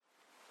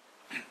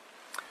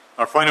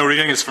Our final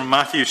reading is from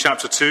Matthew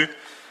chapter 2,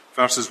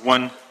 verses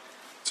 1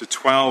 to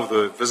 12,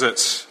 the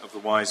visit of the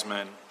wise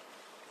men.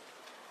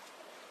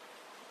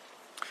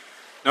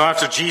 Now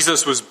after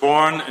Jesus was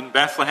born in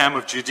Bethlehem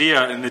of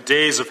Judea in the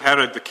days of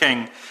Herod the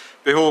king,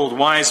 behold,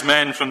 wise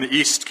men from the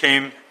east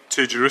came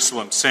to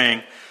Jerusalem,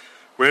 saying,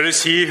 "Where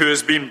is he who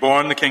has been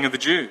born the King of the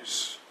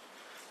Jews?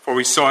 For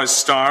we saw his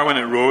star when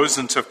it rose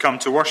and have come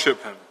to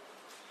worship him."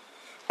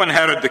 When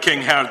Herod the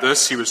king heard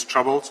this, he was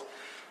troubled,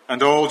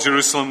 and all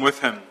Jerusalem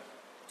with him.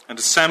 And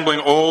assembling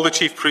all the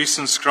chief priests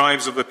and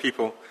scribes of the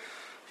people,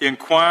 he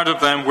inquired of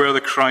them where the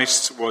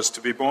Christ was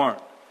to be born.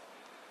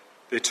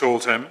 They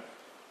told him,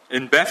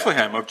 "In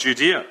Bethlehem of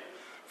Judea,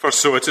 for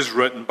so it is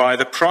written by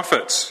the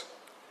prophets.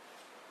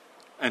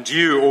 And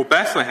you, O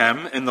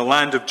Bethlehem, in the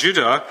land of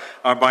Judah,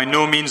 are by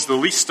no means the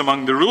least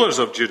among the rulers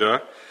of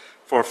Judah,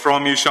 for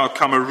from you shall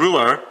come a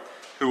ruler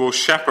who will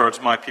shepherd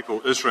my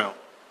people Israel."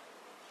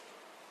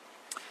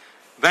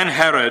 Then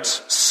Herod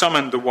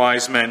summoned the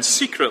wise men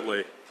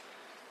secretly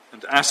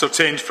and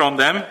ascertained from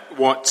them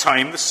what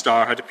time the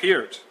star had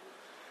appeared.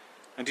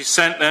 And he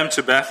sent them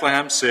to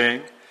Bethlehem,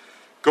 saying,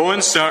 "Go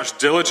and search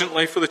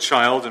diligently for the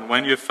child, and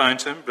when you have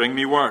found him, bring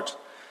me word,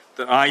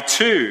 that I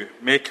too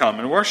may come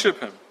and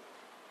worship him."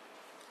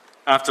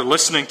 After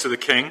listening to the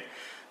king,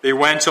 they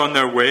went on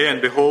their way,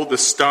 and behold, the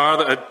star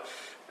that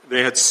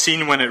they had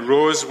seen when it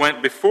rose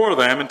went before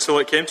them until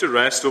it came to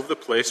rest over the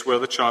place where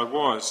the child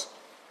was.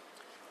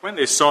 When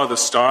they saw the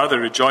star, they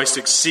rejoiced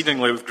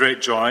exceedingly with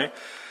great joy.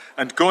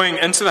 And going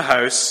into the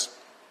house,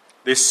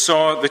 they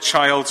saw the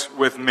child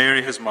with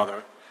Mary his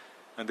mother,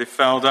 and they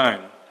fell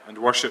down and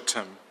worshipped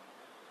him.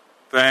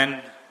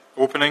 Then,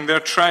 opening their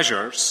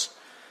treasures,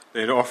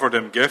 they had offered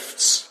him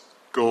gifts,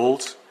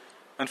 gold,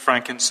 and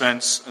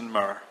frankincense and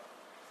myrrh.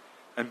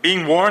 And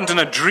being warned in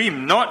a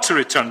dream not to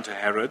return to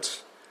Herod,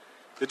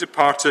 they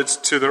departed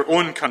to their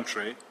own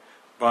country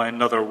by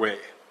another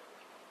way.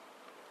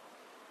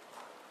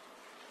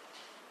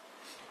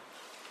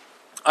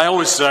 I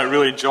always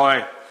really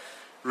enjoy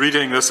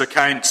reading this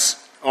account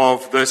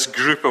of this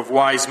group of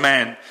wise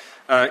men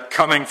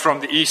coming from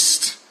the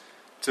east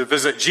to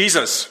visit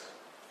Jesus.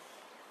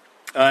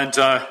 And,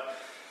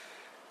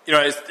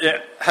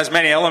 it has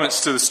many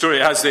elements to the story.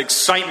 It has the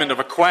excitement of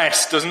a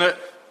quest, doesn't it?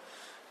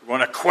 We're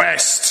on a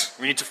quest.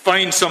 We need to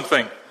find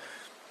something.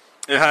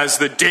 It has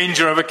the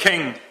danger of a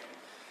king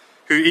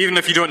who, even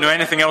if you don't know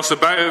anything else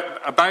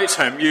about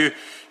him, you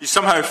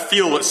somehow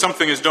feel that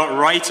something is not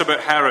right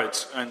about Herod,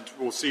 and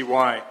we'll see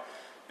why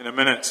in a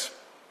minute.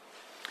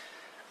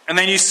 And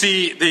then you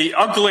see the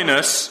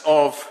ugliness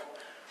of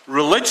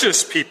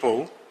religious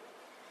people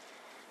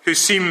who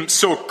seem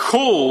so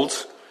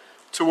cold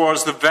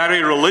towards the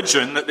very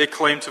religion that they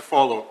claim to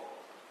follow.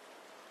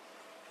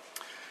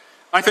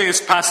 I think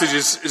this passage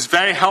is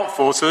very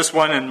helpful. So this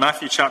one in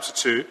Matthew chapter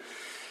 2,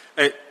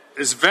 it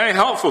is very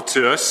helpful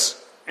to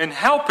us in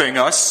helping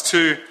us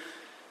to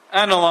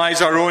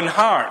analyze our own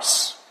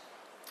hearts.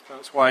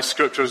 That's why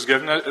Scripture is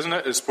given it, isn't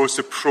it? It's supposed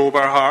to probe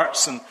our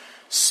hearts and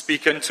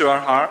speak into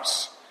our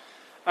hearts.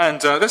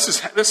 And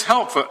this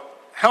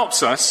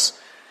helps us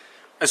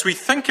as we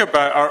think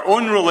about our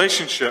own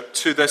relationship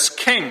to this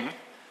King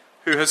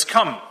who has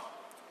come,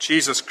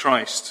 Jesus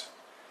Christ.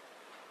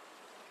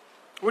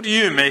 What do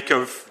you make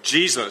of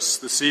Jesus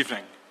this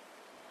evening?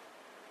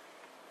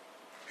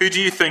 Who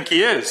do you think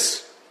he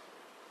is?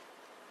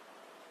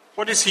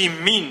 What does he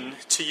mean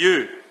to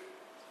you?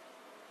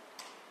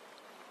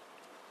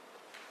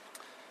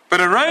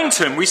 But around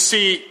him, we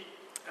see,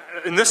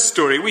 in this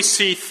story, we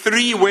see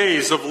three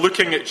ways of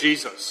looking at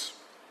Jesus.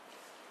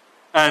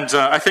 And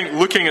I think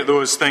looking at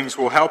those things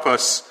will help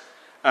us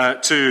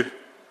to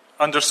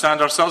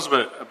understand ourselves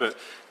a bit.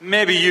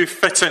 Maybe you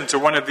fit into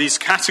one of these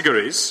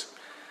categories.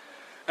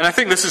 And I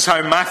think this is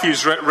how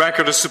Matthew's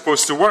record is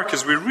supposed to work.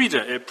 As we read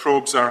it, it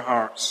probes our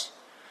hearts.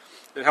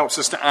 It helps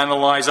us to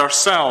analyze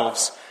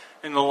ourselves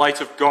in the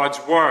light of God's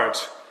word,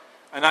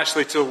 and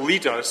actually to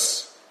lead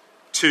us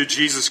to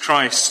Jesus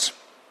Christ.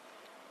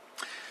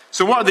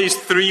 So what are these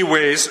three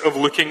ways of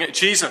looking at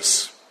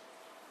Jesus?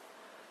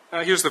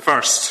 Here's the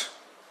first.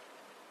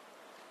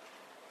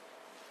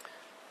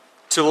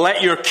 To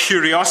let your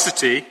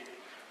curiosity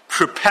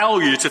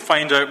propel you to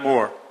find out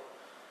more.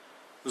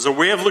 There's a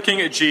way of looking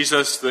at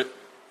Jesus that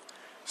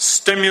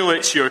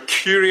stimulates your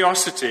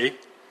curiosity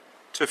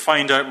to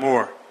find out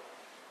more.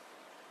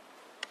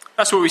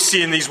 That's what we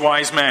see in these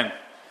wise men.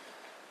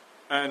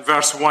 In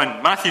verse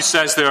 1, Matthew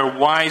says they are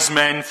wise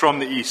men from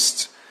the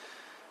east.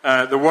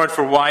 The word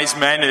for wise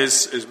men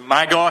is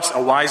magos.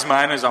 A wise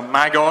man is a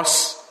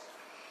magos.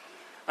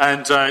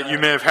 And you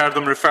may have heard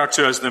them referred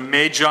to as the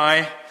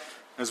magi,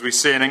 as we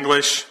say in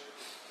English.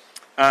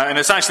 And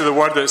it's actually the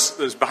word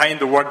that's behind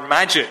the word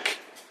magic.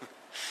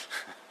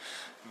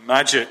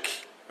 Magic.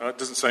 That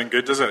doesn't sound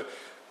good, does it?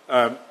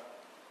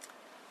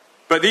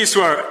 But these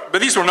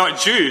were not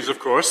Jews, of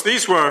course.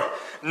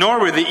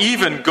 Nor were they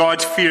even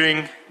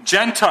God-fearing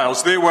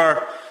Gentiles. They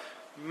were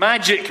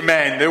magic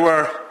men. They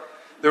were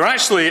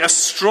actually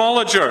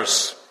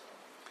astrologers.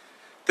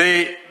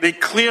 They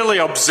clearly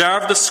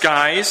observed the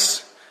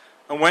skies,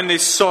 And when they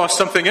saw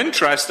something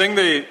interesting,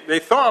 they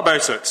thought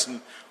about it. And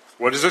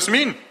what does this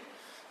mean?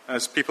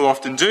 As people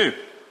often do.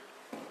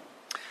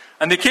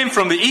 And they came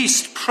from the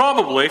east,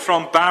 probably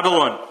from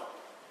Babylon,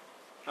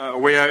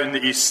 way out in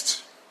the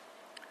east.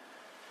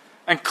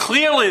 And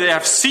clearly they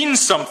have seen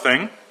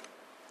something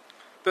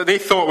that they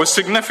thought was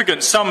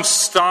significant. Some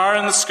star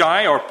in the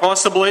sky, or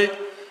possibly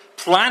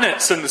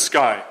planets in the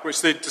sky,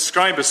 which they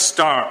describe as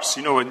stars.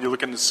 You know, when you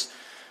look in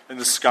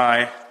the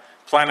sky,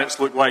 planets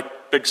look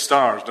like big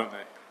stars, don't they?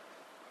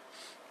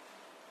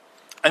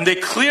 And they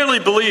clearly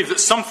believed that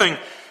something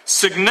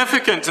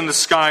significant in the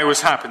sky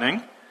was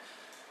happening,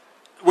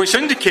 which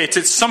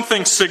indicated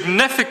something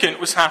significant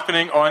was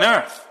happening on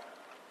earth.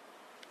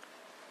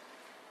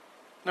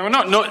 Now,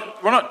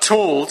 we're not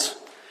told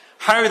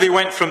how they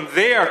went from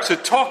there to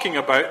talking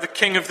about the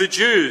King of the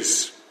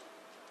Jews.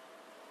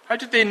 How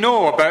did they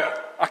know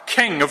about a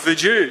King of the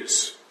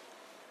Jews?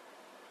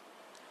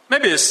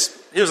 Maybe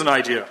here's an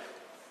idea.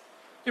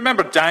 You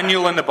remember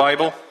Daniel in the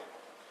Bible?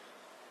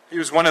 He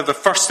was one of the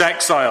first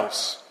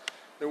exiles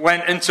that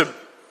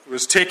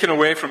was taken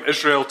away from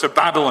Israel to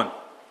Babylon.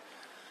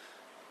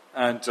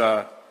 And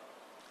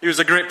he was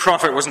a great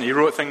prophet, wasn't he? He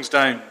wrote things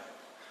down.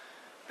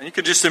 And you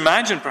could just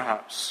imagine,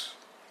 perhaps,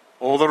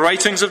 all the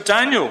writings of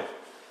Daniel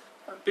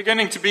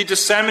beginning to be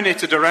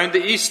disseminated around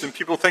the East, and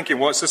people thinking,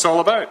 what's this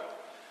all about?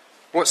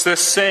 What's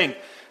this saying?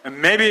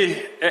 And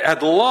maybe it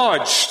had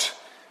lodged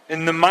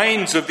in the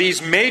minds of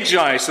these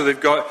magi, so they've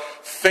got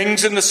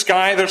things in the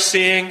sky they're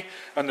seeing,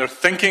 and they're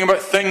thinking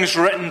about things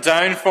written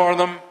down for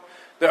them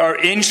that are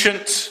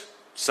ancient,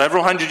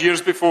 several hundred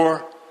years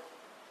before.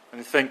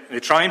 And they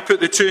try and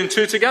put the two and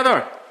two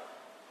together.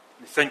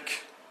 They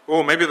think,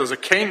 oh, maybe there's a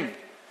king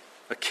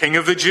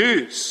of the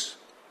Jews.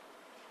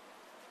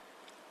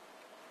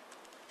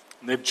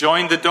 And they've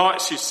joined the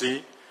dots, you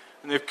see,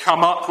 and they've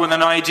come up with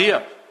an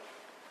idea.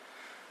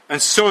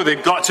 And so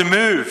they've got to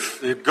move.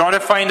 They've got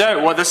to find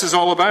out what this is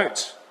all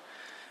about.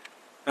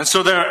 And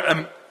so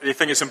they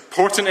think it's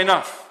important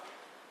enough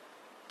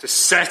to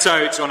set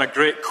out on a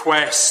great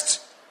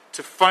quest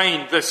to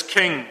find this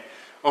King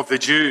of the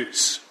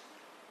Jews.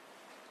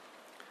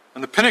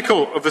 And the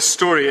pinnacle of the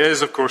story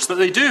is, of course, that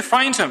they do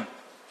find him.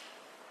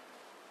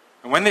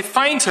 And when they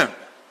find him,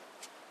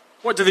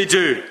 what do?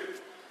 They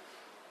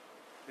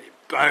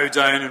bow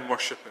down and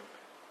worship him.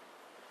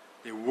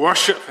 They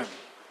worship him.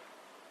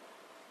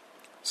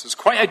 This is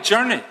quite a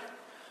journey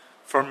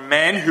for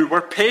men who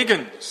were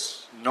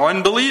pagans,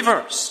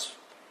 non-believers.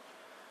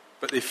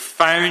 But they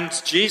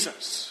found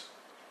Jesus,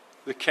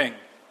 the King,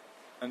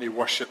 and they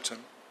worshipped him.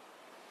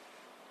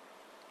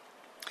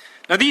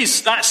 Now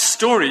that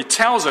story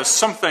tells us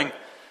something,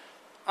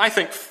 I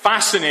think,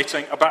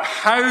 fascinating about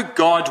how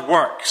God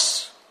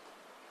works.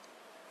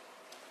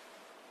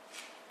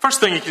 First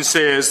thing you can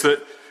say is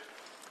that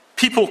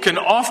people can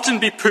often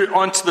be put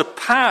onto the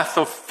path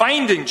of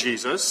finding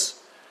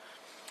Jesus,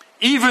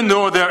 even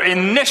though their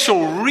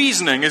initial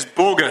reasoning is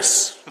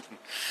bogus.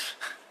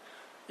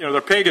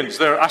 They're pagans,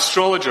 they're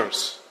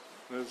astrologers.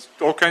 There's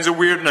all kinds of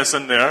weirdness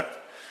in there.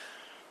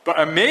 But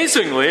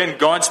amazingly, in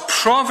God's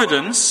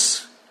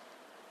providence,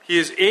 he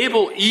is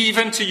able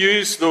even to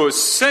use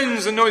those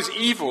sins and those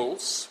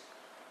evils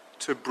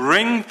to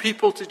bring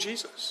people to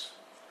Jesus,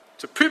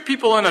 to put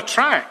people on a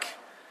track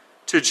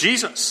to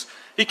Jesus.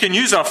 He can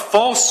use a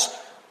false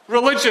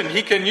religion.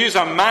 He can use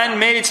a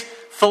man-made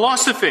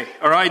philosophy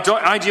or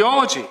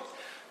ideology.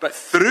 But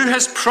through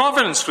his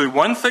providence, through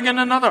one thing and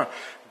another,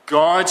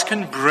 God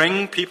can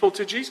bring people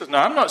to Jesus.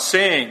 Now, I'm not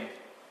saying,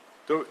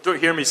 don't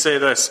hear me say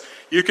this,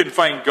 you can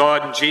find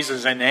God and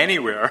Jesus in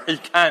anywhere. You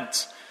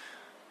can't.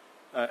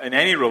 In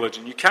any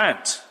religion, you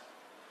can't.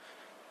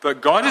 But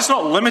God is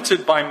not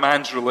limited by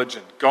man's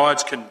religion.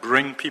 God can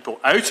bring people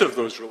out of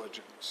those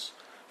religions,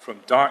 from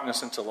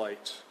darkness into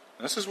light.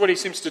 And this is what he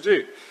seems to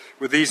do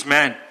with these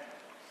men.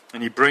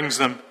 And he brings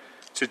them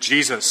to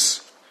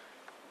Jesus.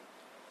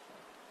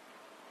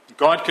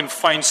 God can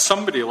find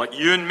somebody like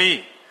you and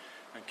me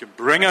and can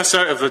bring us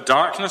out of the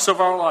darkness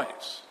of our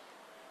lives,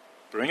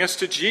 bring us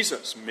to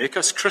Jesus, make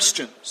us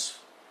Christians,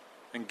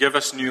 and give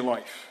us new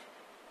life.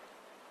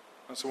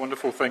 That's a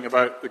wonderful thing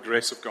about the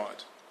grace of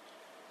God.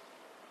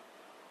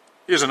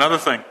 Here's another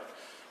thing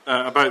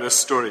about this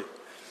story.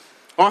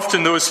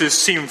 Often those who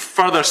seem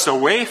furthest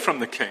away from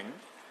the king,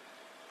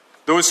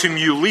 those whom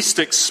you least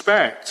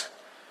expect,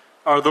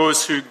 are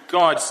those who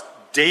God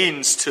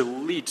deigns to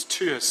lead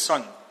to his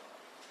son.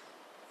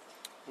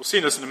 We'll see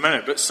this in a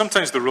minute, but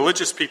sometimes the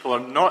religious people are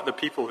not the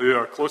people who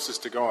are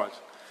closest to God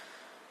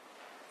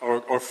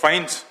or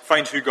find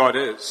who God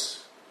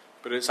is,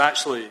 but it's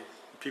actually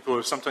people who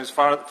are sometimes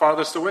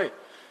farthest away.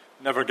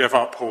 Never give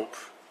up hope.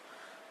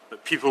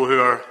 But people who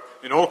are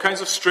in all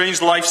kinds of strange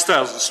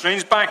lifestyles and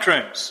strange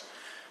backgrounds,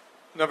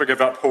 never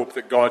give up hope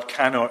that God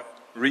cannot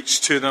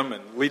reach to them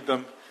and lead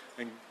them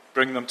and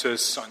bring them to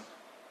his son.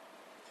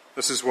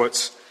 This is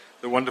what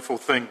the wonderful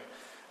thing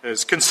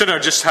is. Consider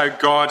just how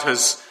God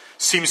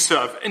seems to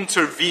have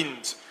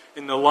intervened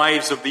in the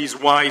lives of these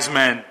wise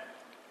men.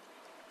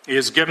 He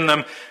has given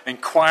them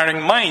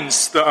inquiring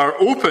minds that are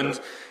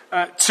opened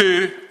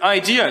to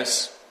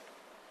ideas.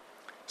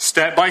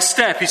 Step by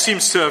step, he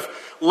seems to have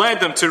led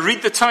them to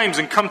read the times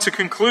and come to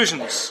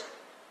conclusions.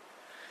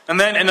 And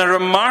then in a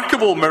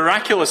remarkable,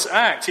 miraculous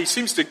act, he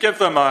seems to give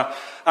them a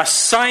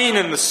sign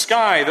in the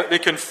sky that they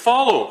can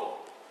follow.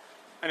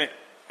 And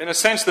in a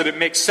sense that it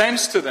makes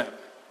sense to them.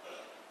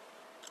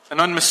 An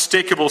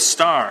unmistakable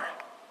star.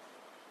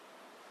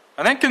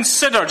 And then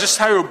consider just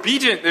how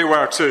obedient they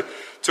were to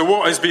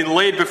what has been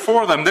laid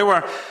before them.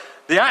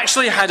 They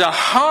actually had a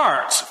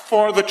heart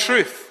for the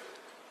truth.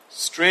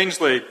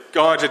 Strangely,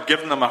 God had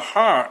given them a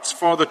heart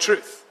for the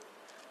truth.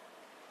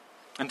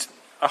 And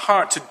a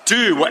heart to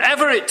do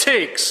whatever it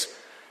takes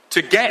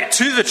to get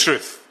to the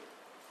truth.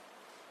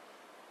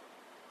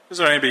 Is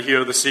there anybody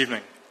here this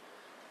evening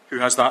who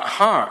has that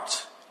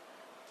heart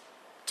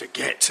to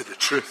get to the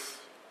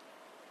truth?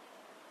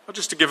 Not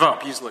just to give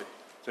up easily.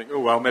 Think, oh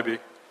well, maybe.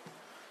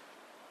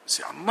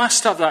 See, I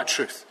must have that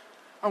truth.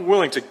 I'm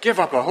willing to give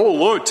up a whole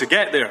load to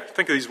get there.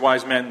 Think of these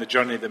wise men, the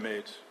journey they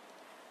made.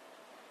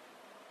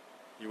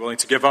 You willing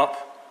to give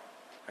up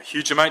a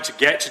huge amount to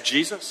get to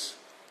Jesus?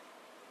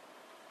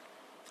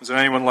 Is there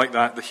anyone like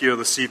that here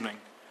this evening?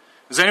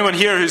 Is there anyone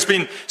here who's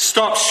been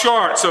stopped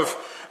short of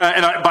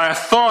by a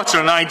thought or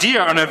an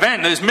idea or an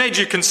event that has made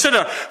you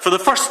consider for the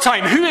first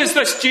time, who is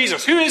this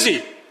Jesus? Who is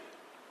he?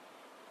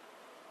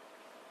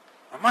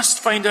 I must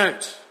find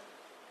out.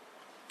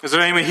 Is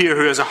there anyone here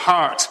who has a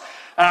heart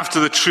after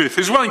the truth,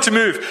 who's willing to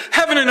move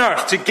heaven and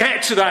earth to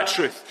get to that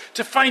truth,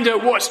 to find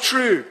out what's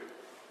true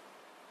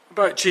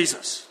about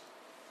Jesus?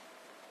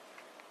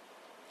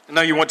 And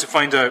now you want to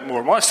find out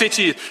more. Well, I say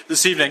to you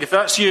this evening, if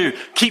that's you,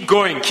 keep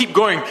going.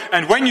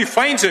 And when you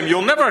find him,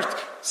 you'll never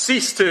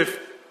cease to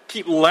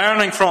keep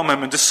learning from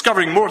him and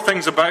discovering more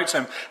things about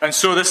him. And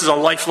so this is a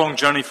lifelong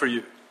journey for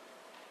you,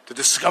 to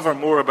discover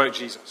more about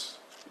Jesus.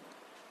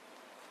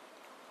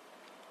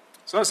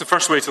 So that's the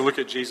first way to look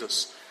at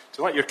Jesus,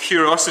 to let your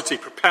curiosity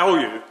propel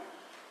you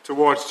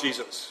towards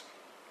Jesus.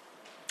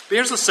 But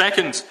here's the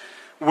second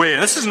way,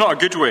 and this is not a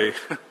good way,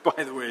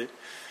 by the way.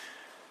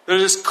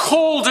 There's this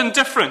cold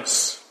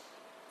indifference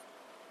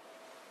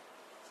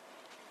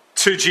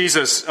to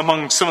Jesus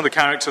among some of the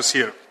characters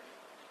here.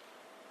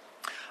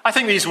 I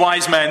think these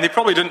wise men, they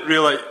probably didn't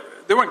realize,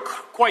 they weren't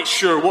quite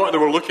sure what they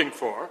were looking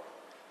for.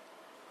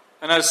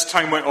 And as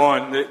time went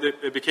on,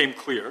 it became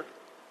clear.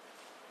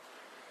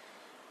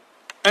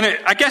 And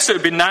I guess it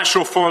would be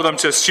natural for them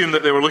to assume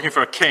that they were looking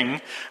for a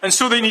king, and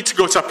so they need to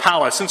go to a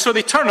palace. And so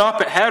they turn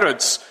up at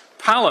Herod's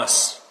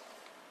palace.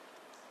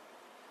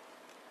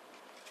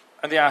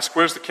 And they ask,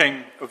 where's the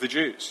king of the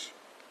Jews?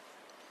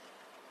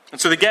 And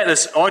so they get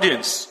this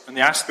audience, and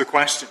they ask the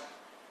question.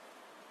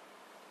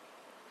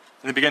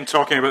 And they begin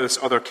talking about this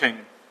other king.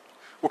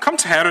 We'll come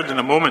to Herod in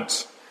a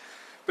moment,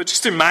 but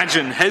just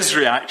imagine his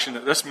reaction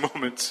at this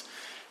moment.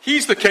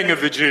 He's the king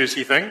of the Jews,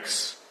 he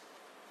thinks.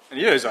 And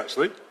he is,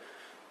 actually.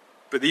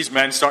 But these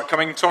men start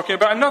coming and talking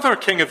about another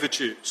king of the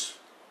Jews.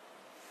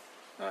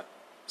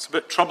 It's a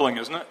bit troubling,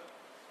 isn't it?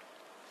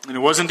 And it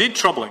was indeed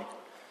troubling.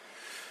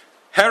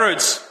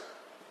 Herod,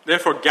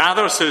 therefore,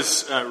 gathers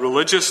his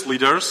religious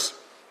leaders,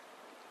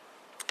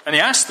 and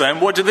he asks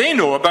them, what do they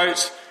know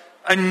about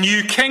a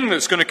new king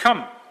that's going to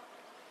come?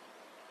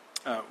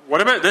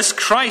 What about this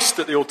Christ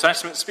that the Old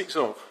Testament speaks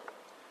of?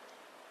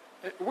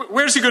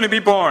 Where's he going to be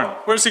born?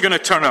 Where's he going to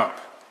turn up?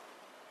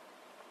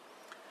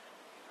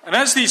 And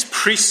as these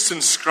priests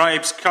and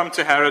scribes come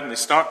to Herod and they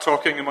start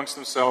talking amongst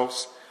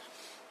themselves,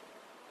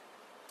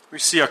 we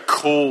see a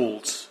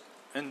cold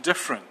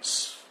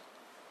indifference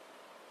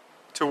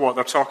to what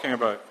they're talking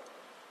about.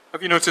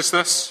 Have you noticed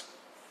this?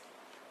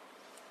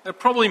 They're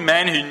probably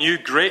men who knew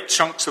great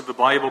chunks of the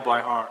Bible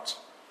by heart.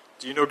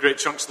 Do you know great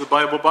chunks of the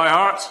Bible by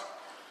heart?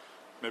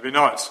 Maybe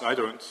not. I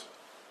don't.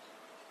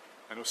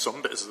 I know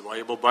some bits of the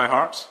Bible by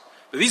heart.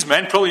 But these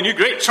men probably knew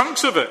great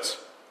chunks of it.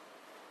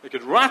 They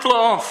could rattle it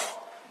off.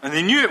 And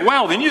they knew it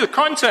well. They knew the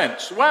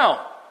content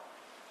well.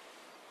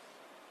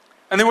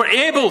 And they were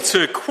able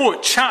to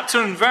quote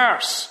chapter and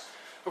verse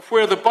of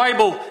where the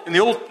Bible in the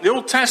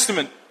Old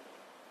Testament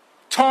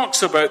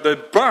talks about the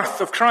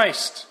birth of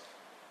Christ.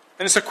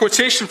 And it's a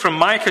quotation from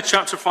Micah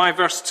chapter 5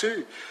 verse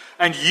 2.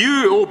 And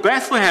you, O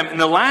Bethlehem, in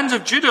the land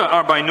of Judah,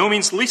 are by no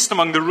means least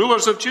among the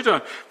rulers of Judah.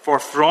 For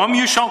from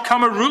you shall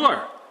come a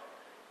ruler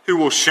who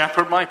will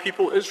shepherd my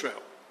people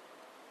Israel.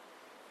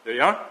 There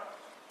you are.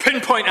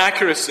 Pinpoint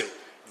accuracy.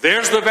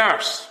 There's the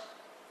verse.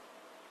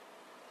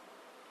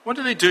 What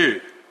do they do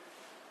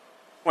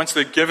once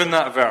they've given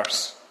that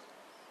verse?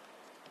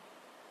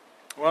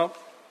 Well,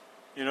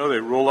 they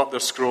roll up their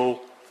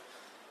scroll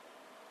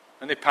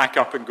and they pack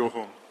up and go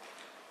home.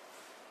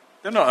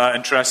 They're not that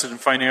interested in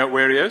finding out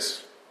where he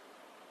is.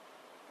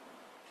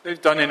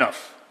 They've done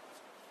enough.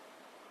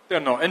 They're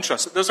not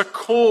interested. There's a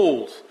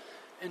cold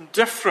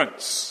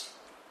indifference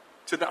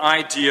to the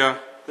idea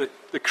that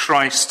the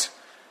Christ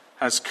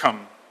has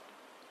come.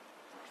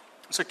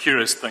 It's a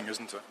curious thing,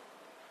 isn't it?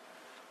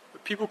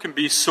 But people can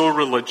be so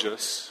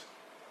religious.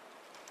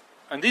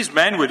 And these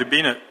men would have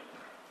been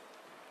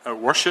at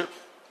worship,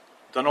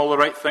 done all the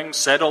right things,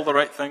 said all the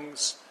right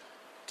things,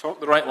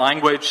 talked the right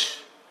language.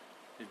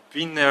 They've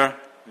been there,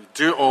 they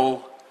do it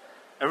all.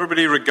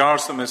 Everybody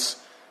regards them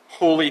as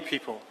holy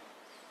people.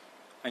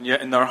 And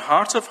yet in their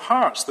heart of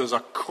hearts, there's a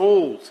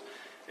cold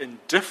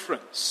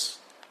indifference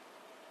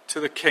to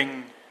the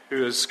king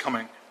who is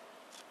coming.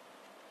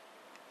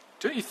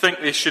 Don't you think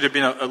they should have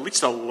been at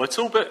least a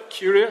little bit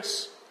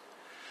curious?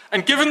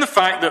 And given the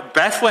fact that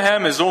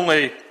Bethlehem is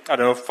only,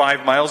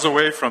 5 miles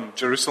away from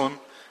Jerusalem,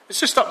 it's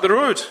just up the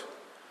road.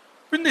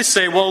 Wouldn't they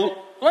say,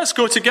 well, let's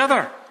go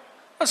together.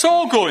 Let's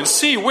all go and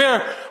see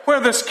where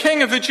this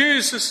king of the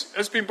Jews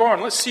has been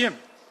born. Let's see him.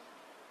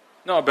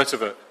 Not a bit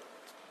of it.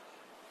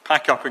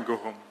 Pack up and go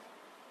home.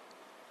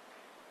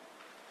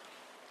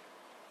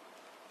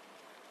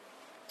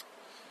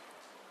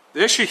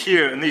 The issue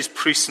here in these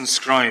priests and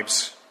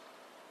scribes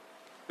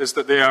is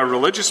that they are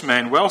religious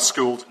men,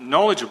 well-schooled,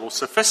 knowledgeable,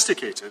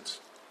 sophisticated,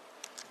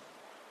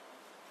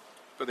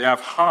 but they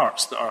have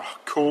hearts that are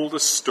cold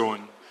as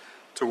stone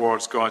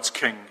towards God's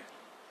king.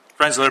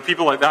 Friends, there are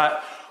people like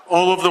that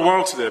all over the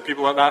world today. There are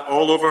people like that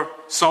all over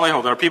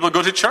Solihull. There are people who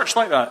go to church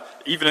like that,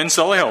 even in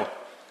Solihull,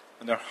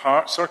 and their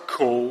hearts are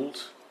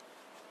cold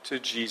to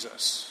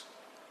Jesus.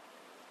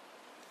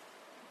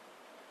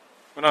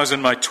 When I was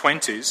in my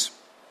 20s,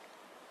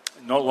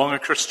 not long a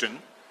Christian,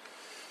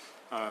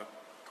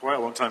 quite a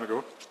long time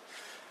ago,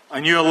 I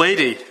knew a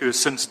lady who has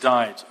since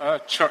died, a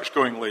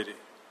church-going lady.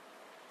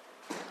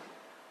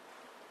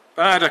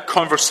 But I had a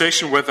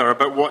conversation with her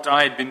about what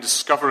I had been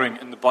discovering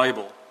in the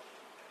Bible,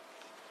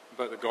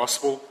 about the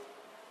gospel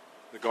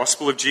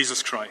of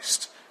Jesus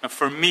Christ. And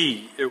for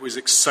me, it was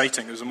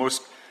exciting.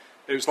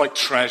 It was like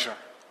treasure.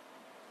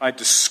 I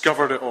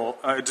discovered it all.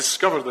 I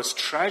discovered this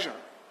treasure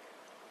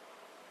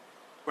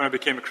when I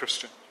became a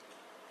Christian.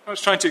 I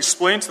was trying to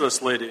explain to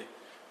this lady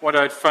what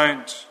I had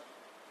found.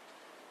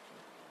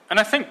 And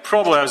I think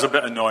probably I was a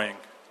bit annoying.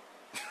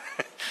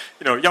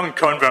 Young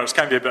converts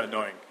can be a bit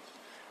annoying.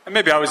 And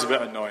maybe I was a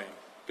bit annoying.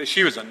 But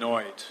she was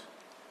annoyed.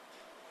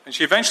 And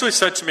she eventually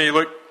said to me,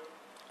 look,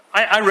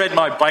 I read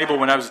my Bible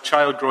when I was a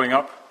child growing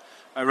up.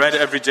 I read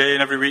it every day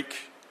and every week.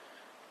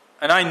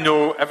 And I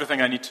know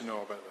everything I need to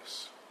know about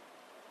this.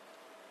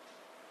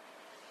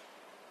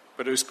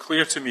 But it was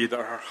clear to me that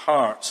her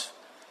heart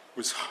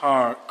was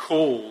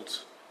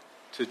cold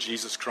to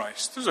Jesus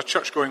Christ. This is a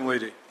church-going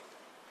lady.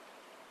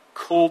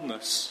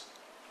 Coldness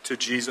to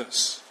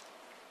Jesus.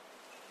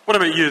 What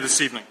about you this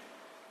evening?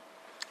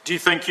 Do you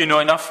think you know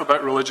enough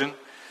about religion?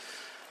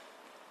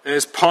 It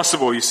is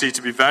possible, you see,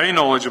 to be very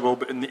knowledgeable,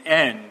 but in the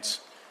end,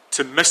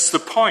 to miss the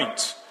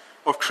point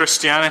of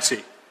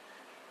Christianity.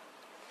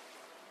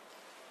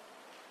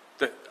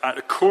 That at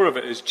the core of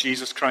it is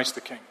Jesus Christ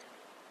the King.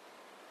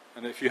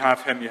 And if you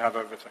have him, you have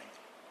everything.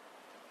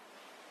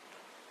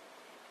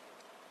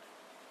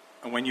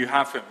 And when you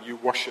have him, you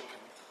worship him.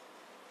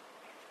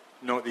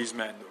 Not these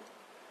men, though.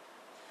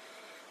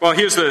 Well,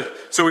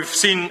 so we've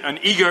seen an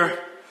eager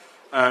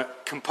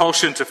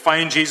compulsion to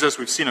find Jesus.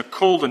 We've seen a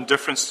cold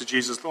indifference to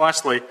Jesus.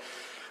 Lastly,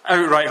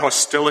 outright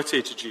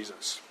hostility to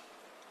Jesus.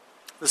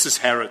 This is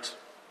Herod.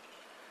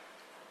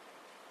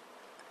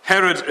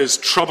 Herod is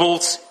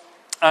troubled,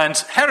 and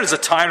Herod's a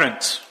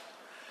tyrant.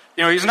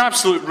 He's an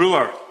absolute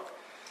ruler.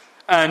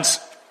 And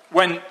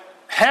when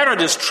Herod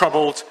is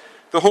troubled,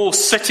 the whole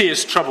city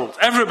is troubled.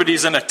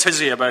 Everybody's in a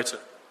tizzy about it.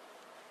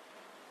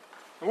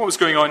 And what was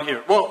going on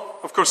here? Well,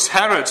 of course,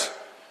 Herod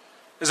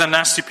is a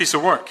nasty piece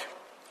of work.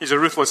 He's a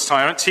ruthless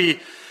tyrant. He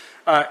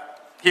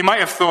might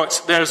have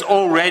thought, there's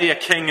already a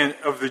king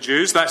of the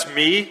Jews, that's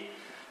me.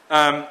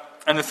 And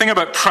the thing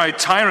about proud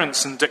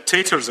tyrants and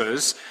dictators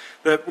is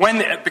that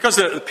because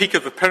they're at the peak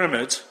of the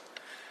pyramid,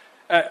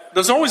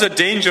 there's always a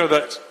danger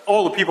that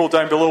all the people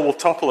down below will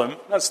topple him.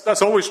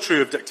 That's always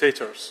true of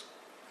dictators.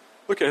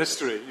 Look at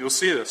history, you'll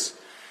see this.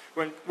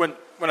 When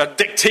a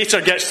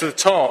dictator gets to the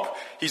top,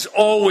 he's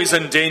always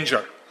in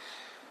danger.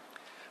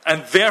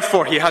 And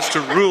therefore he has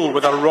to rule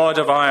with a rod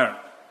of iron,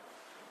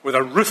 with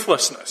a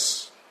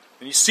ruthlessness.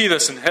 And you see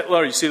this in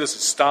Hitler, you see this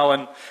in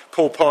Stalin,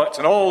 Pol Pot,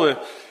 and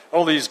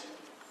all these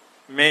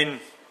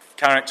main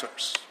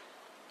characters.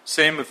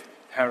 Same with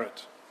Herod.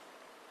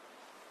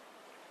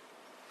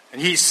 And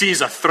he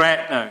sees a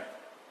threat now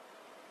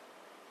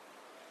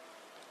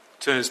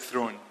to his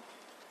throne.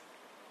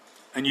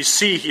 And you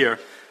see here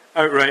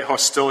outright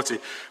hostility.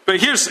 But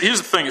here's the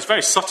thing, it's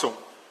very subtle.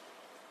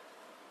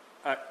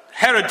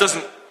 Herod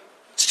doesn't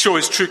show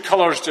his true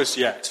colours just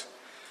yet.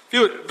 If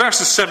you look,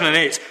 verses 7 and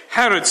 8,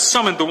 Herod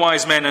summoned the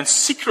wise men and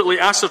secretly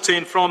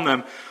ascertained from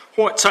them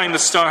what time the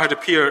star had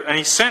appeared. And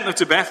he sent them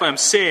to Bethlehem,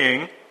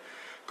 saying,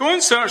 go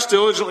and search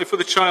diligently for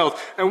the child.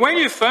 And when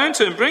you have found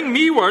him, bring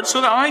me word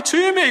so that I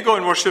too may go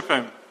and worship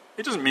him.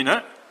 He doesn't mean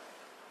it.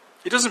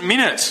 He doesn't mean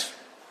it.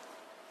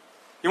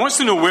 He wants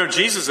to know where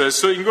Jesus is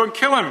so he can go and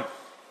kill him.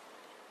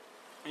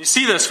 And you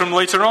see this from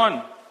later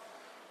on.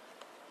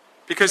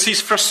 Because he's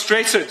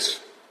frustrated.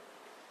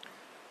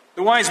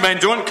 The wise men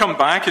don't come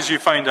back, as you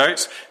find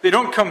out. They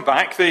don't come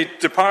back. They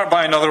depart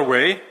by another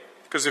way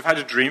because they've had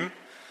a dream.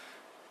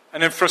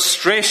 And in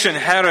frustration,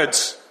 Herod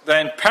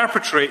then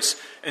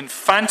perpetrates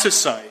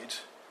infanticide,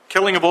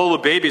 killing of all the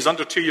babies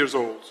under 2 years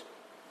old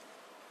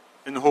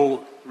in the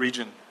whole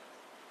region.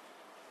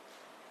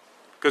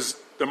 Because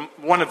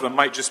one of them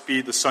might just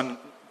be the son,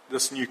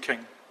 this new king.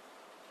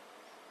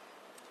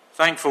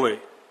 Thankfully,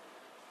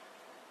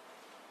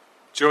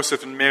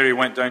 Joseph and Mary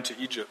went down to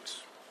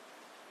Egypt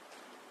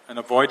and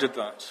avoided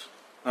that.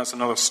 That's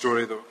another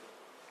story, though.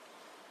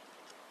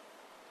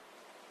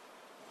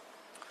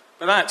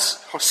 But that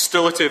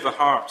hostility of the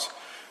heart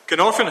can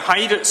often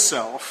hide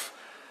itself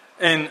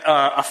in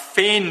a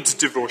feigned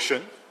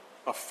devotion,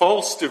 a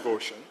false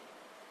devotion.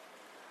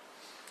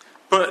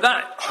 But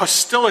that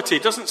hostility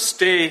doesn't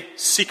stay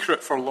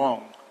secret for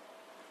long.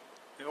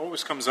 It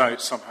always comes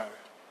out somehow.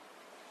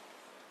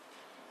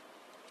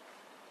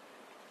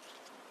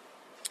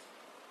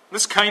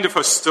 This kind of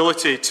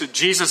hostility to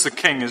Jesus the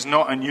King is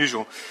not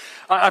unusual.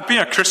 I've been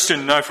a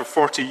Christian now for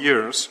 40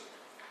 years.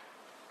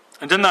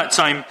 And in that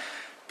time,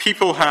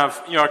 people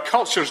have, our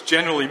culture's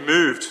generally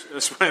moved.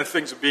 That's one of the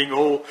things of being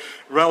old,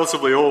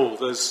 relatively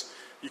old, is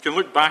you can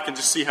look back and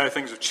just see how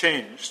things have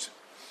changed.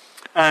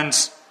 And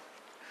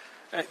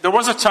there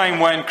was a time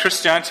when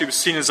Christianity was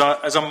seen as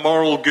a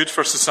moral good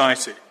for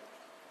society.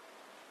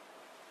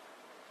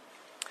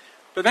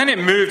 But then it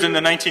moved in the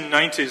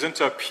 1990s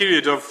into a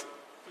period of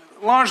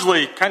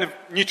largely kind of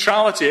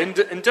neutrality,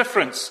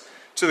 indifference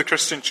to the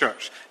Christian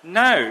church.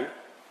 Now,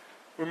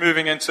 we're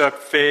moving into a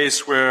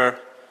phase where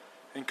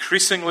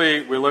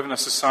increasingly we live in a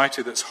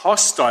society that's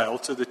hostile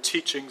to the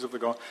teachings of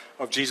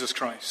of Jesus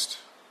Christ.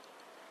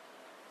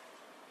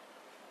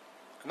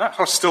 And that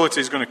hostility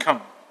is going to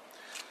come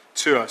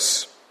to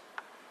us.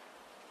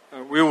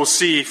 We will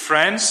see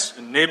friends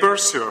and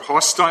neighbors who are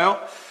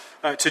hostile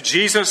to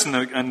Jesus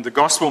and the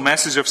gospel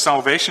message of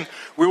salvation.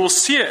 We will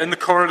see it in the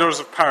corridors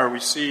of power. We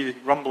see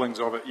rumblings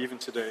of it even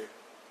today.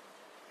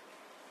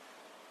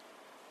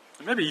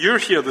 And maybe you're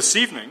here this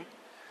evening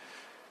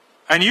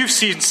and you've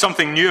seen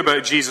something new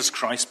about Jesus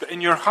Christ, but in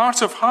your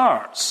heart of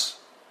hearts,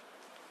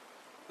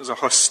 there's a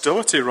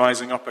hostility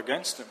rising up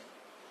against him.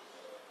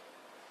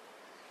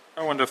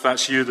 I wonder if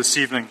that's you this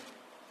evening.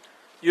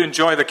 You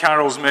enjoy the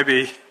carols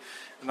maybe,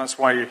 and that's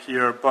why you're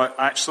here, but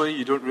actually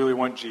you don't really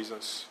want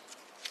Jesus.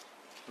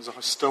 There's a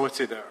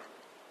hostility there.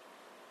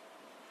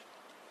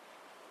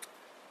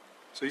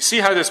 So you see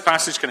how this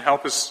passage can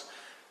help us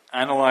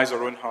analyze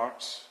our own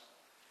hearts.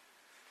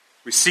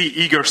 We see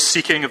eager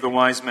seeking of the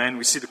wise men.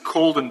 We see the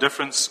cold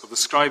indifference of the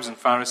scribes and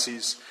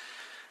Pharisees.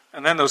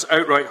 And then there's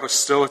outright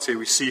hostility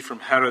we see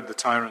from Herod the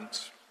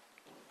tyrant.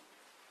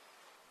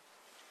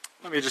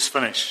 Let me just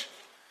finish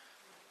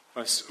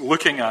by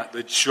looking at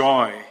the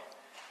joy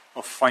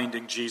of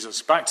finding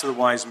Jesus. Back to the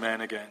wise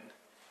men again.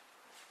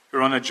 Who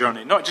are on a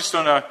journey. Not just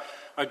on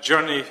a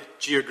journey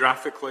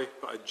geographically,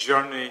 but a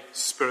journey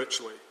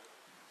spiritually.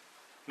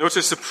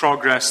 Notice the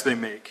progress they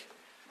make.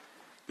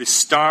 They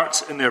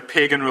start in their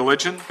pagan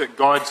religion, but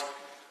God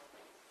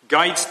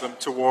guides them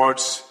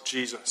towards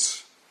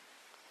Jesus.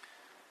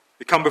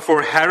 They come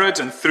before Herod,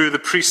 and through the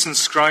priests and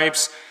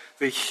scribes,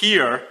 they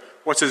hear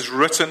what is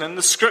written in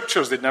the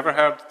scriptures. They'd never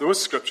heard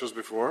those scriptures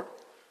before,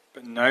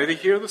 but now they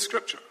hear the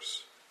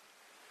scriptures.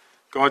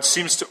 God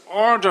seems to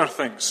order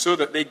things so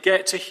that they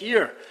get to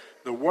hear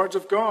the word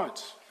of God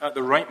at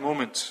the right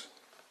moment.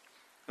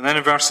 And then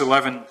in verse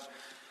 11,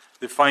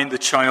 they find the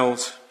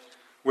child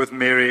with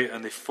Mary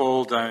and they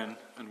fall down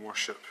and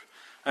worship.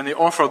 And they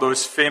offer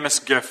those famous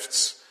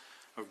gifts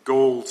of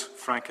gold,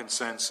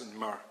 frankincense, and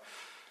myrrh.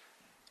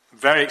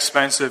 Very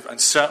expensive and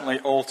certainly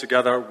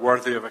altogether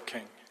worthy of a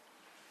king.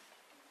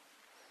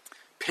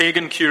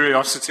 Pagan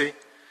curiosity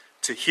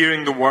to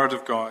hearing the word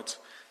of God,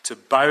 to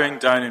bowing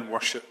down in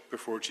worship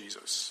before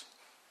Jesus.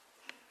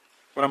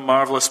 What a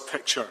marvelous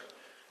picture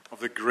of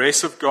the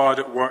grace of God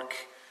at work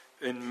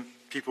in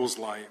people's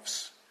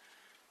lives.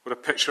 What a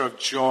picture of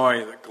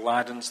joy that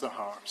gladdens the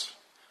heart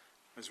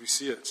as we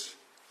see it.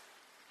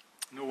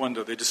 No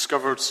wonder they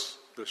discovered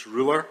this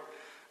ruler,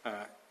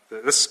 that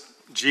this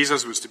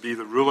Jesus was to be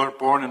the ruler,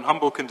 born in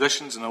humble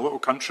conditions in a little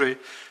country,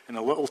 in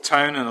a little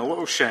town, in a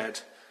little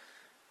shed.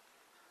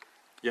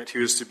 Yet he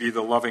was to be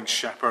the loving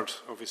shepherd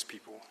of his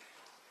people.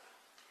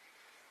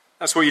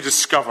 That's what you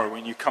discover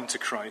when you come to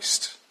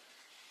Christ.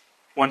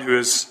 One who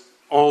is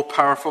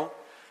all-powerful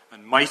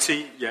and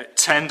mighty, yet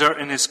tender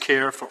in his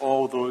care for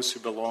all those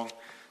who belong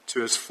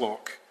to his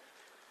flock.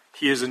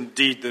 He is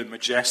indeed the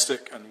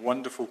majestic and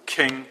wonderful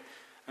King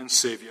and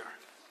Savior.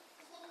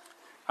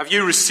 Have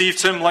you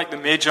received him like the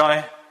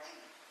Magi?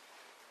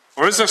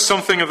 Or is there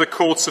something of the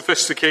cold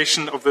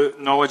sophistication of the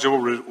knowledgeable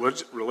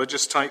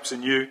religious types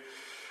in you?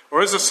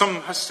 Or is there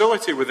some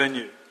hostility within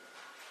you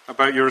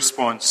about your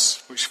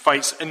response, which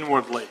fights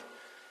inwardly,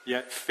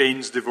 yet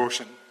feigns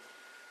devotion?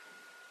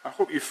 I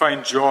hope you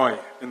find joy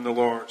in the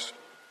Lord.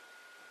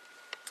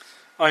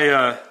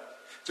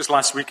 Just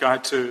last week I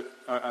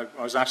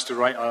was asked to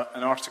write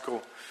an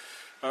article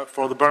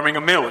for the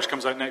Birmingham Mail, which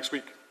comes out next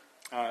week.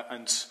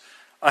 And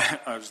I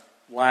was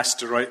last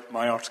to write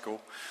my article.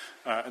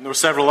 And there were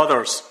several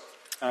others.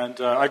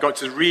 And I got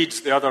to read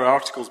the other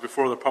articles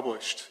before they're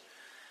published.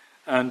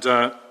 And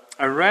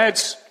I read,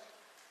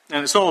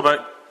 and it's all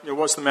about,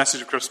 what's the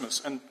message of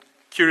Christmas? And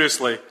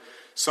curiously,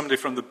 somebody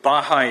from the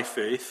Baha'i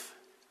faith,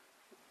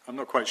 I'm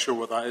not quite sure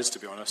what that is, to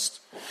be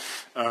honest,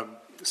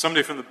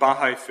 somebody from the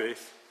Baha'i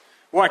faith.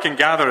 What I can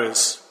gather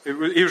is,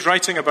 he was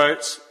writing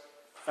about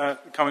the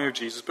coming of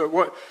Jesus, but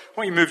what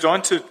he moved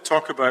on to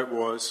talk about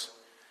was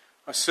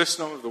a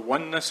system of the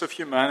oneness of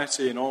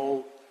humanity and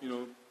all,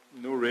 no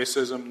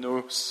racism,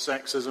 no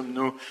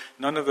sexism,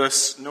 none of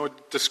this, no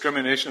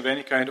discrimination of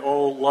any kind,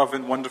 all love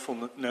and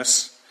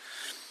wonderfulness.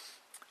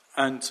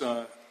 And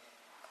I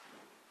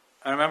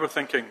remember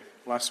thinking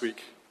last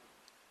week,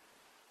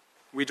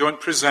 we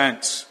don't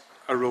present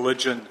a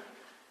religion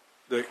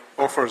that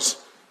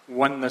offers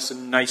oneness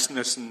and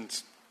niceness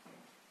and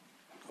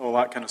all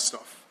that kind of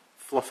stuff,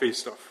 fluffy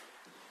stuff.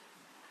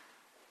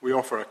 We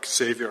offer a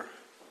Savior,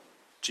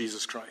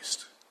 Jesus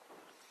Christ.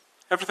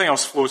 Everything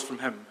else flows from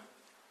him.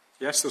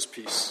 Yes, there's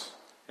peace.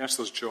 Yes,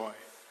 there's joy.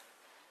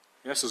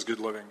 Yes, there's good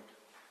living.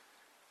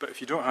 But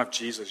if you don't have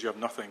Jesus, you have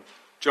nothing.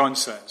 John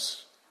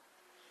says,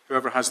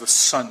 whoever has the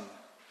Son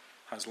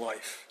has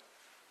life.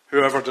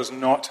 Whoever does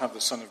not have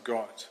the Son of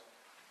God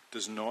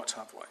does not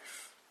have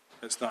life.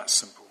 It's that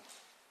simple.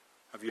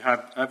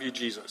 Have you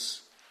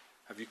Jesus?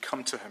 Have you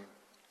come to him?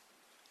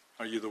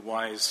 Are you the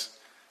wise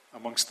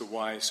amongst the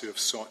wise who have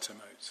sought him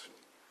out?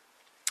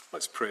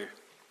 Let's pray.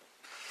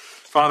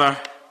 Father,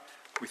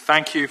 we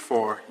thank you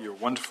for your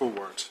wonderful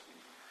word.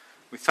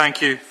 We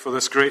thank you for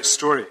this great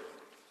story,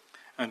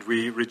 and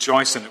we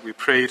rejoice in it. We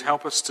pray you'd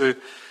help us to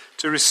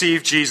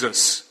receive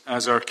Jesus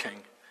as our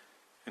King.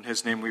 In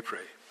his name we pray.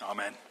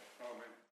 Amen.